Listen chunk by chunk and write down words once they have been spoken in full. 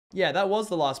Yeah, that was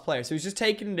the last player. So he's just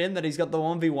taking it in that he's got the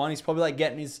 1v1. He's probably like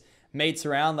getting his mates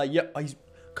around. Like, yeah,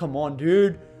 come on,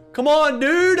 dude. Come on,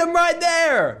 dude. I'm right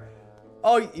there.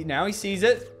 Oh, now he sees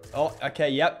it. Oh, okay.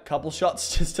 Yep. Couple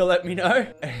shots just to let me know.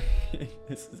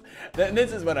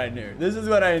 This is what I knew. This is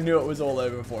what I knew it was all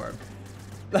over for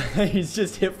him. He's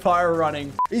just hip fire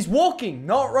running. He's walking,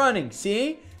 not running.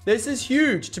 See? This is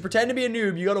huge. To pretend to be a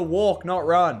noob, you gotta walk, not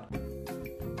run.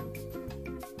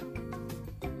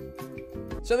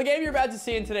 So the game you're about to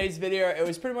see in today's video, it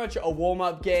was pretty much a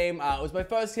warm-up game. It was my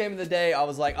first game of the day. I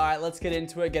was like, all right, let's get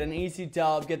into it, get an easy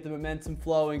dub, get the momentum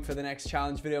flowing for the next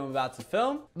challenge video I'm about to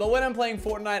film. But when I'm playing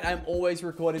Fortnite, I'm always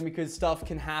recording because stuff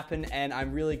can happen, and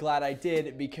I'm really glad I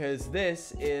did because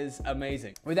this is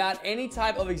amazing. Without any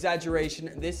type of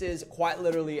exaggeration, this is quite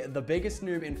literally the biggest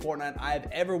noob in Fortnite I have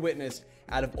ever witnessed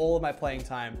out of all of my playing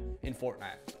time in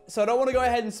Fortnite. So I don't want to go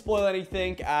ahead and spoil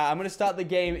anything. I'm going to start the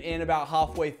game in about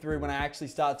halfway through when I actually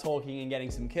start talking and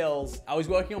getting some kills. I was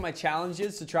working on my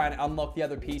challenges to try and unlock the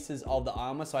other pieces of the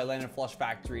armor, so I landed in Flush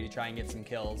Factory to try and get some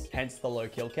kills, hence the low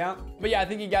kill count. But yeah, I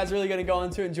think you guys are really going to go on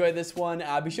to enjoy this one.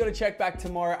 Be sure to check back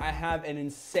tomorrow. I have an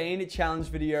insane challenge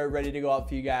video ready to go up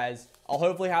for you guys. I'll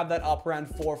hopefully have that up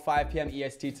around 4 or 5 p.m.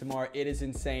 EST tomorrow. It is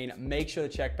insane. Make sure to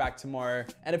check back tomorrow.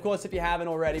 And of course, if you haven't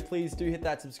already, please do hit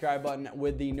that subscribe button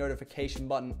with the notification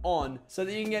button on so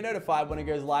that you can get notified when it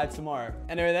goes live tomorrow.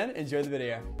 Anyway then, enjoy the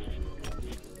video.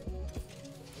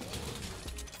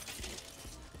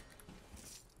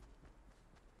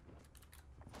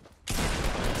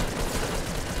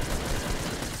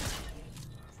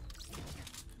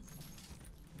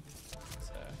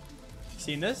 So,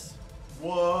 seen this?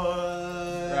 What?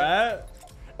 Right?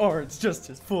 Or it's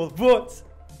just as full of bullets.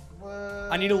 What?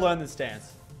 I need to learn this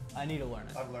dance. I need to learn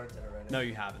it. I've learned it already. No,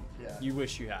 you haven't. Yeah. You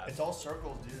wish you had. It's all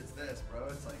circles, dude. It's this, bro.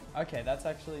 It's like. Okay, that's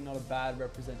actually not a bad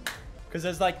representation. Because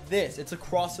there's like this. It's a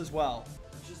cross as well.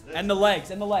 It's just this. And the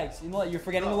legs. And the legs. You're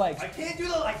forgetting the legs. I can't do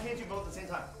both at the same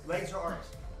time. Legs or arms.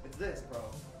 It's this, bro.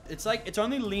 It's like, it's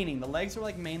only leaning. The legs are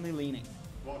like mainly leaning.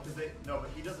 Well, because no, but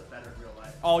he does it better in real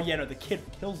life. Oh, yeah, no, the kid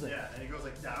kills it. Yeah, and he goes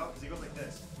like down, because he goes like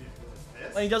this. He goes like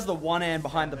this. Like he does the one hand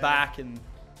behind the back and...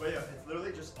 But yeah, it's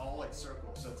literally just all like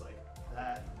circles. So it's like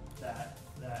that, that,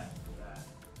 that, that.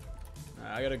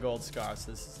 I got a gold scar, so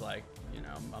this is like, you know,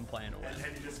 I'm playing to win. And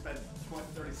then you just spend 20,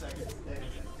 30 seconds.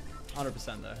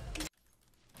 100% though.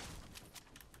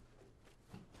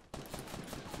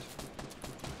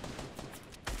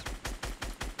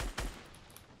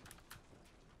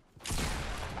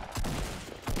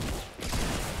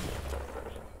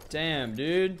 Damn,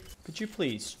 dude. Could you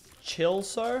please chill,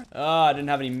 sir? Oh, I didn't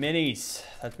have any minis.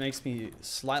 That makes me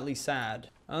slightly sad.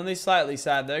 Only slightly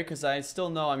sad, though, because I still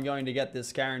know I'm going to get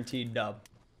this guaranteed dub.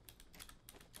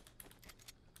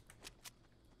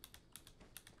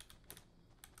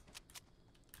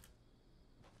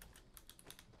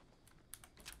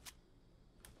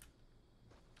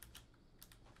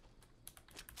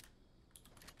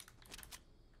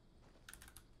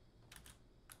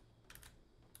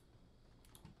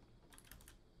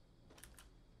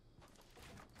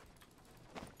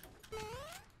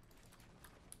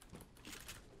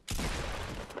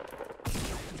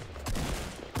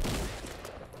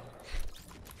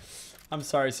 I'm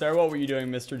sorry, sir. What were you doing,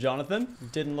 Mr. Jonathan?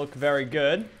 Didn't look very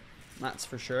good. That's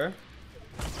for sure.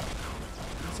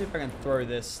 Let's see if I can throw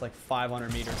this like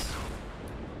 500 meters.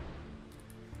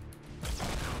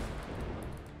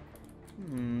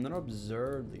 Not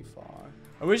absurdly far.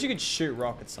 I wish you could shoot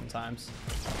rockets sometimes.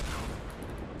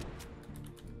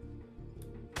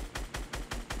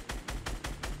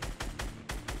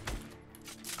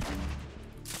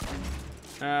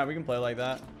 We can play like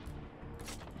that.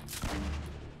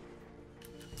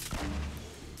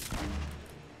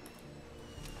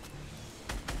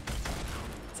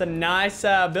 It's a nice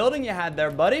building you had there,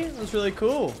 buddy. That was really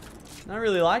cool. I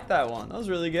really like that one. That was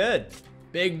really good.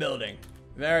 Big building.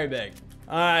 Very big.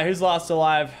 All right, who's lost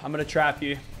alive? I'm going to trap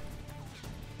you.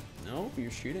 No, you're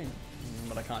shooting.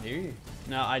 But I can't hear you.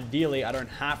 Now, ideally, I don't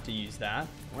have to use that.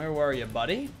 Where were you,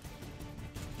 buddy?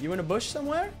 You in a bush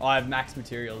somewhere? Oh, I have max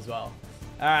material as well.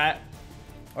 All right.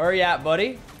 Where are you at,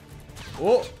 buddy?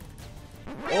 Oh.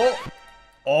 Oh.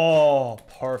 Oh,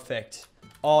 perfect.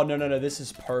 Oh, no, no, no. This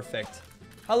is perfect.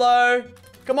 Hello.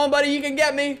 Come on, buddy. You can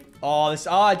get me. Oh,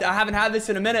 I haven't had this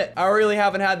in a minute. I really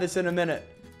haven't had this in a minute.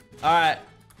 All right.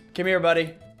 Come here,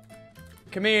 buddy.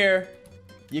 Come here.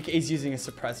 He's using a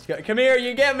suppressed gun. Come here.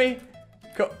 You get me.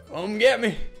 Come get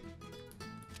me.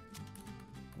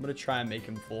 I'm going to try and make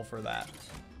him fall for that.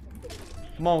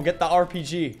 Come on. Get the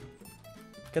RPG.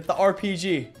 Get the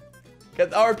RPG. Get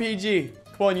the RPG.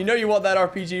 Come on. You know you want that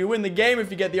RPG. You win the game if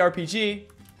you get the RPG.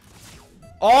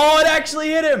 Oh, it actually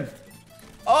hit him.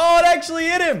 Oh, it actually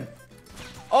hit him.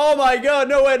 Oh my God.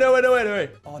 No way, no way, no way, no way.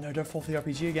 Oh no, don't fall for the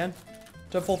RPG again.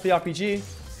 Don't fall for the RPG.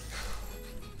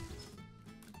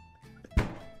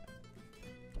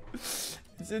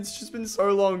 It's just been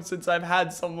so long since I've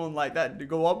had someone like that to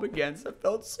go up against. It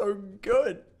felt so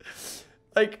good.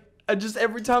 Like,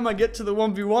 every time I get to the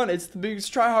 1v1, it's the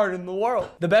biggest tryhard in the world.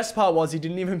 The best part was he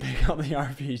didn't even pick up the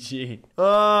RPG.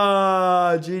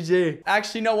 Ah, GG.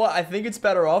 Actually, you know what? I think it's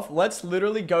better off. Let's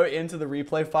literally go into the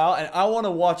replay file, and I want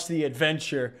to watch the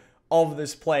adventure of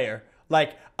this player.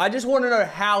 Like, I just want to know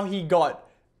how he got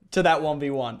to that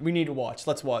 1v1. We need to watch.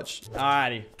 Let's watch.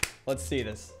 Alrighty. Let's see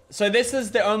this. So this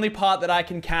is the only part that I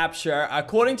can capture.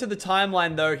 According to the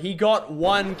timeline though, he got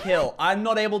 1 kill. I'm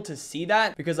not able to see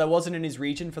that because I wasn't in his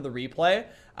region for the replay.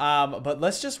 But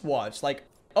let's just watch. Like,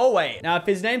 oh wait. Now if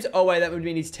his name's oh wait, that would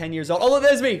mean he's 10 years old. Oh look,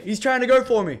 there's me. He's trying to go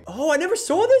for me. Oh, I never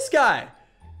saw this guy.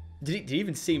 Did he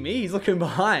even see me? He's looking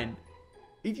behind.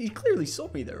 He clearly saw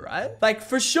me though, right? Like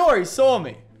for sure he saw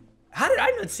me. How did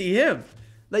I not see him?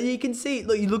 Like you can see,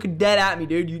 look, you're looking dead at me,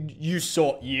 dude. You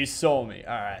saw me.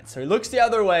 All right, so he looks the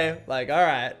other way. Like, all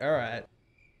right.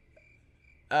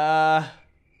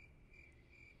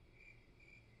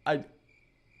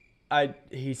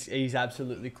 He's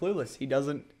absolutely clueless. He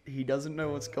doesn't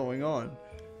know what's going on.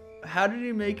 How did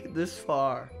he make it this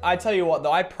far? I tell you what,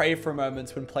 though, I pray for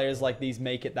moments when players like these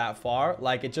make it that far.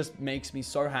 Like, it just makes me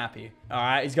so happy. All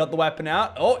right, he's got the weapon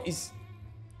out. Oh,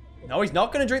 no, he's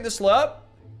not gonna drink the slurp.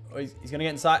 Oh, he's gonna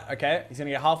get inside. Okay, he's gonna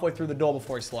get halfway through the door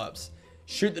before he slurps.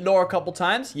 Shoot the door a couple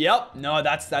times. Yep. No,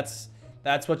 that's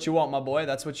what you want, my boy.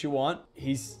 That's what you want.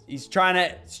 He's trying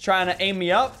to aim me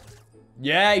up.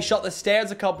 Yeah, he shot the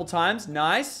stairs a couple times.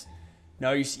 Nice.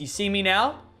 No, you see me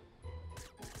now.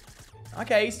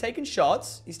 Okay, he's taking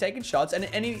shots. He's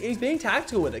being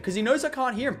tactical with it because he knows I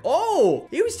can't hear him. Oh,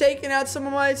 he was taking out some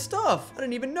of my stuff. I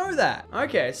didn't even know that.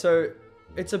 Okay, so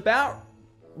it's about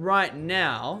right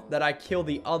now that I kill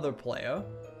the other player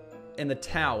in the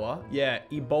tower. Yeah,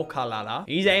 Ibokalala.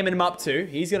 He's aiming him up too.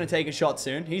 He's gonna take a shot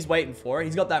soon. He's waiting for it.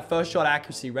 He's got that first shot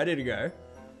accuracy ready to go.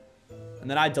 And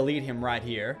then I delete him right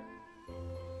here.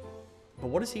 But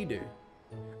what does he do?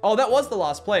 Oh, that was the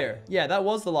last player. Yeah, that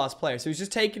was the last player. So he's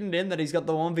just taking it in that he's got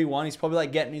the 1v1. He's probably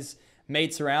like getting his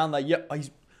mates around. Like, yeah,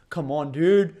 come on,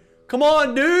 dude. Come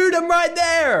on, dude. I'm right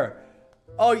there.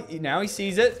 Oh, now he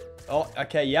sees it. Oh,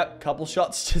 okay, yep. Couple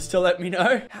shots just to let me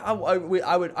know.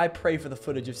 I pray for the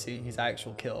footage of seeing his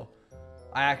actual kill.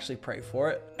 I actually pray for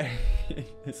it.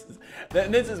 This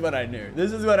is what I knew.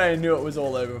 This is when I knew it was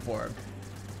all over for him.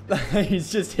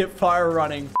 He's just hip fire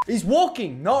running. He's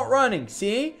walking, not running.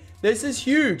 See? This is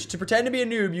huge. To pretend to be a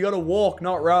noob, you gotta walk,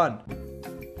 not run.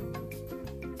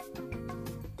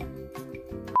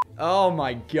 Oh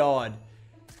my God.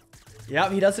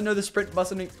 Yep, he doesn't know the sprint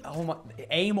button. Oh my,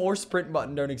 aim or sprint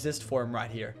button don't exist for him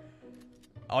right here.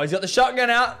 Oh, he's got the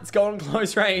shotgun out. It's going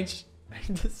close range.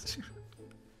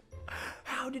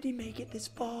 How did he make it this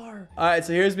far? All right,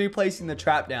 so here's me placing the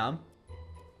trap down.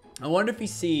 I wonder if he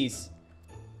sees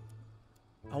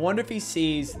the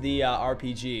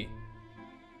RPG.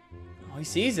 Oh, he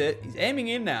sees it. He's aiming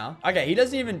in now. Okay, he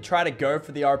doesn't even try to go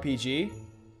for the RPG.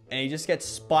 And he just gets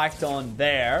spiked on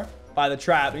there by the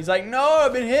trap. He's like, no,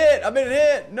 I've been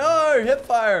hit. No, hip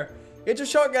fire. Get your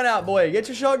shotgun out, boy. Get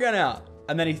your shotgun out.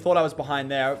 And then he thought I was behind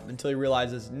there until he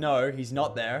realizes, no, he's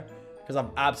not there. Because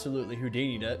I've absolutely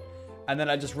Houdini'd it. And then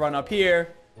I just run up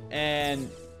here. And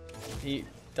he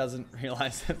doesn't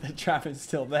realize that the trap is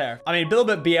still there. I mean, a little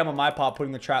bit BM on my part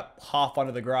putting the trap half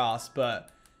under the grass. But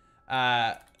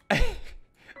I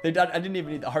didn't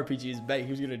even need the RPG's bait. He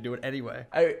was going to do it anyway.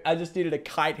 I just needed to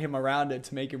kite him around it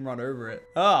to make him run over it.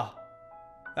 Ah,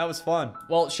 that was fun.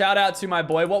 Well, shout out to my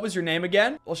boy. What was your name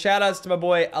again? Well, shout outs to my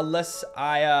boy,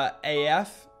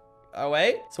 AF.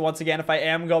 08. So once again, if I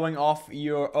am going off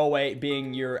your 08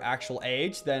 being your actual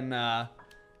age, then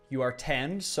you are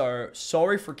 10. So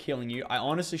sorry for killing you. I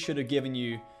honestly should have given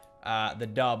you the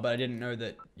dub, but I didn't know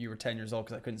that you were 10 years old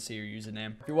because I couldn't see your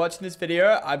username. If you're watching this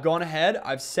video, I've gone ahead.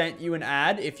 I've sent you an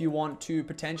ad. If you want to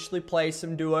potentially play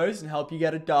some duos and help you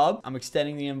get a dub, I'm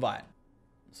extending the invite.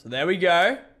 So there we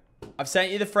go. I've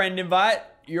sent you the friend invite.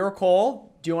 Your call.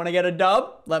 Do you want to get a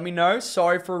dub? Let me know.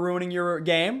 Sorry for ruining your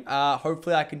game.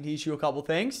 Hopefully I can teach you a couple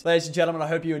things. Ladies and gentlemen, I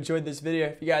hope you enjoyed this video.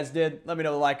 If you guys did, let me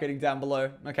know the like rating down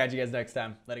below. I'll catch you guys next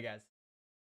time. Later, guys.